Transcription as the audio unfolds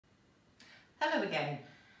Hello again.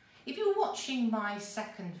 If you're watching my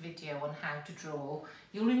second video on how to draw,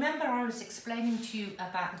 you'll remember I was explaining to you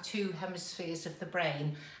about the two hemispheres of the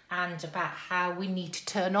brain and about how we need to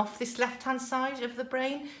turn off this left-hand side of the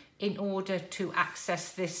brain in order to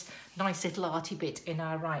access this nice little arty bit in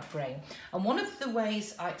our right brain. And one of the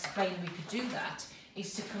ways I explained we could do that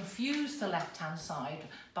is to confuse the left-hand side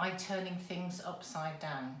by turning things upside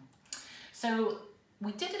down. So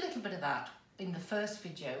we did a little bit of that in the first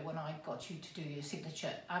video when I got you to do your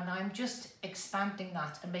signature, and I'm just expanding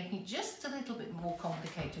that and making it just a little bit more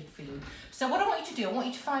complicated for you. So what I want you to do, I want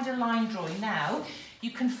you to find a line drawing. Now,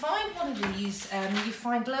 you can find one of these, you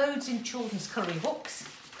find loads in children's colouring books,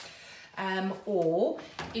 or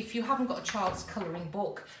if you haven't got a child's colouring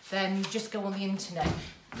book, then you just go on the internet.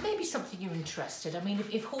 Maybe something you're interested. I mean,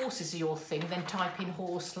 if horses are your thing, then type in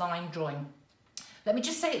horse line drawing. Let me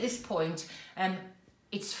just say at this point,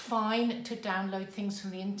 it's fine to download things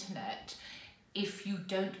from the internet if you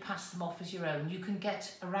don't pass them off as your own. You can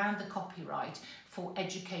get around the copyright for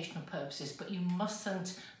educational purposes, but you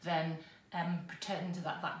mustn't then pretend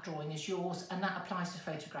that that drawing is yours, and that applies to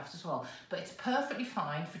photographs as well. But it's perfectly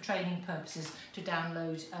fine for training purposes to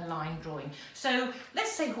download a line drawing. So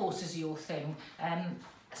let's say horses are your thing.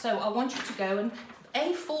 So I want you to go, and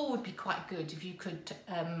A4 would be quite good if you could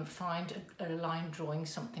find a line drawing,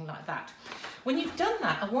 something like that. When you've done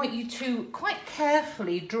that, I want you to quite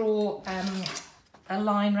carefully draw a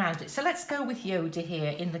line around it. So let's go with Yoda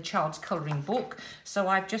here in the child's colouring book. So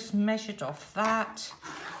I've just measured off that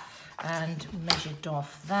and measured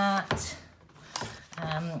off that,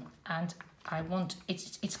 and I want,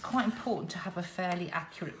 it's quite important to have a fairly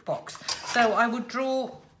accurate box. So I would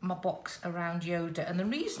draw my box around Yoda, and the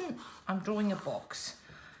reason I'm drawing a box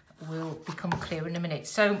will become clear in a minute.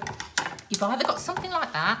 So you've either got something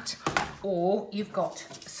like that, or you've got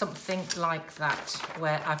something like that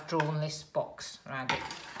where I've drawn this box around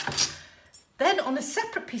it. Then on a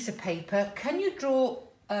separate piece of paper, can you draw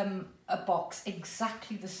a box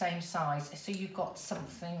exactly the same size? So you've got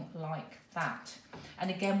something like that, and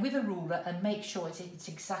again with a ruler, and make sure it's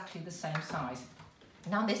exactly the same size.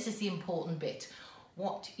 Now this is the important bit.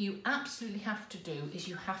 What you absolutely have to do is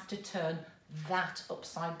you have to turn that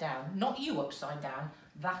upside down. Not you upside down,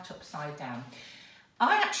 that upside down.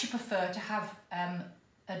 I actually prefer to have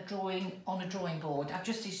a drawing on a drawing board.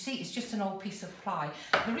 You see, it's just an old piece of ply.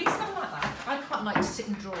 The reason I like that, I quite like to sit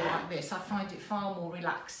and draw like this. I find it far more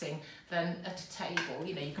relaxing than at a table.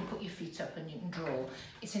 You know, you can put your feet up and you can draw.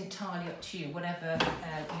 It's entirely up to you, whatever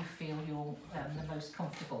you feel you're the most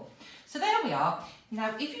comfortable. So there we are.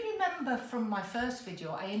 Now, if you remember from my first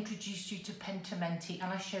video, I introduced you to pentimenti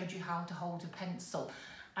and I showed you how to hold a pencil.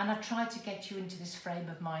 And I tried to get you into this frame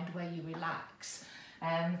of mind where you relax.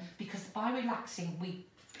 Because by relaxing, we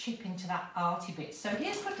chip into that arty bit. So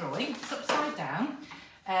here's my drawing, it's upside down.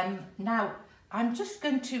 Now, I'm just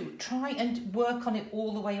going to try and work on it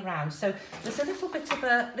all the way around. So there's a little bit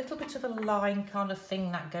of a line kind of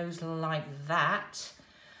thing that goes like that.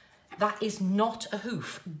 That is not a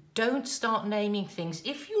hoof. Don't start naming things.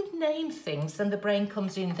 If you name things, then the brain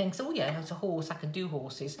comes in and thinks, oh yeah, it's a horse, I can do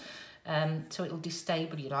horses. So it'll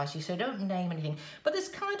destabilise you, so don't name anything. But there's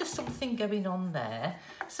kind of something going on there.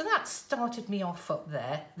 So that started me off up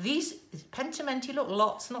there. These pentimenti, look,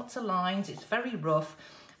 lots of lines. It's very rough,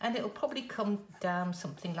 and it'll probably come down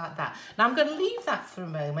something like that. Now I'm going to leave that for a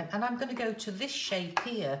moment, and I'm going to go to this shape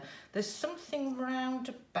here. There's something round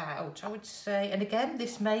about, I would say, and again,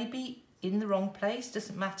 this may be in the wrong place,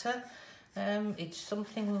 doesn't matter. It's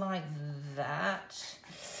something like that.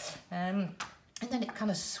 And then it kind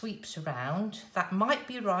of sweeps around. That might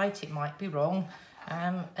be right, it might be wrong.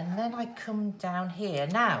 And then I come down here.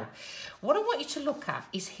 Now, what I want you to look at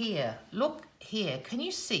is here. Look here, can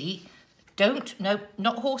you see? No,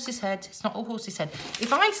 not horse's head, it's not a horse's head.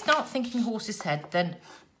 If I start thinking horse's head, then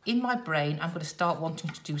in my brain, I'm going to start wanting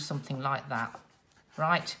to do something like that,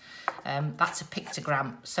 right? That's a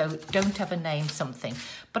pictogram, so don't ever name something.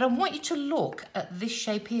 But I want you to look at this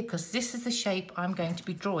shape here, because this is the shape I'm going to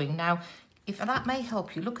be drawing. Now, if that may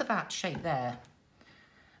help you, look at that shape there.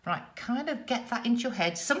 Right, kind of get that into your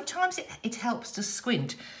head. Sometimes it helps to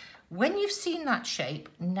squint. When you've seen that shape,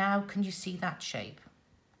 now can you see that shape?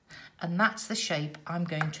 And that's the shape I'm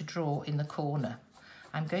going to draw in the corner.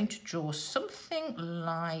 I'm going to draw something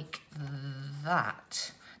like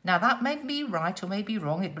that. Now that may be right or may be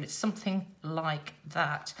wrong, but it's something like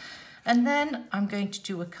that. And then I'm going to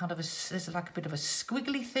do a kind of there's like a bit of a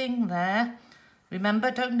squiggly thing there.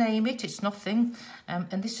 Remember, don't name it, it's nothing.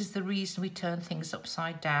 And this is the reason we turn things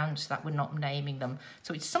upside down, so that we're not naming them.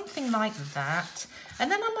 So it's something like that.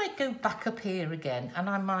 And then I might go back up here again, and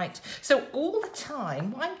I might... So all the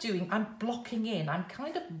time, what I'm doing, I'm blocking in. I'm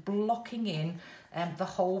kind of blocking in the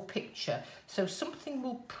whole picture. So something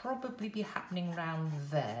will probably be happening around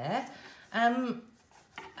there. And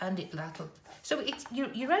that'll... So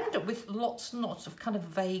you end up with lots and lots of kind of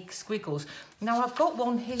vague squiggles. Now I've got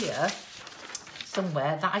one here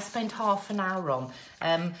somewhere that I spent half an hour on.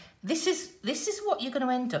 This is what you're going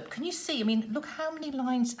to end up. Can you see? I mean, look how many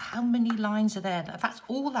lines are there. That's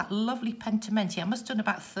all that lovely pentimenti. I must have done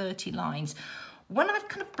about 30 lines. When I've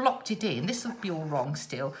kind of blocked it in, this will be all wrong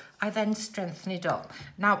still, I then strengthen it up.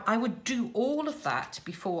 Now, I would do all of that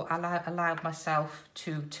before I allowed myself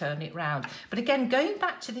to turn it round. But again, going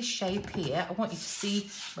back to this shape here, I want you to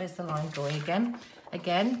see, where's the line drawing again?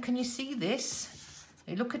 Again, can you see this?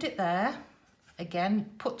 You look at it there. Again,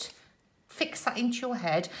 fix that into your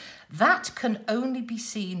head. That can only be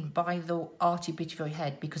seen by the arty bit of your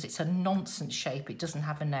head because it's a nonsense shape. It doesn't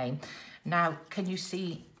have a name. Now, can you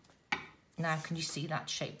see that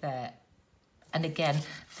shape there? And again,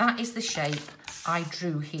 that is the shape I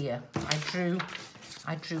drew here.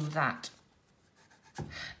 I drew that.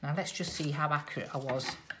 Now let's just see how accurate I was.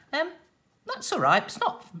 That's all right.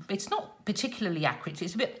 It's not particularly accurate.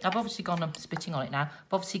 It's a bit. I've obviously gone. I'm spitting on it now.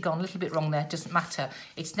 I've obviously gone a little bit wrong there. Doesn't matter.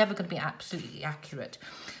 It's never going to be absolutely accurate.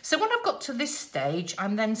 So when I've got to this stage,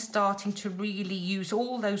 I'm then starting to really use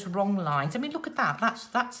all those wrong lines. I mean, look at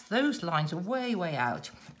that. Those lines are way out.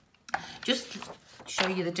 Just show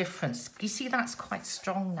you the difference. You see, that's quite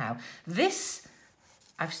strong now. This,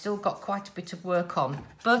 I've still got quite a bit of work on,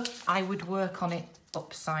 but I would work on it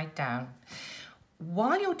upside down.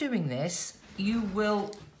 While you're doing this, you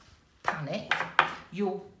will panic.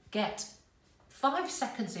 You'll get 5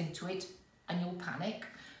 seconds into it and you'll panic.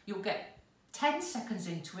 You'll get 10 seconds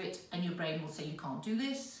into it and your brain will say you can't do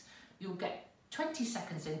this. You'll get 20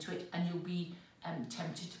 seconds into it and you'll be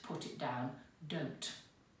tempted to put it down. Don't.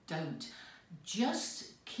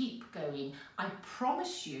 Just keep going. I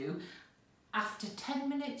promise you, after 10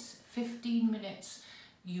 minutes, 15 minutes,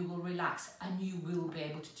 you will relax and you will be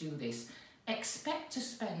able to do this. Expect to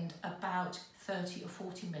spend about 30 or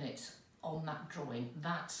 40 minutes on that drawing.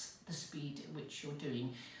 That's the speed at which you're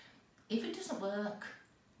doing. If it doesn't work,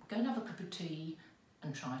 go and have a cup of tea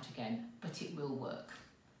and try it again, but it will work.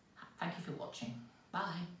 Thank you for watching.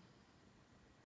 Bye.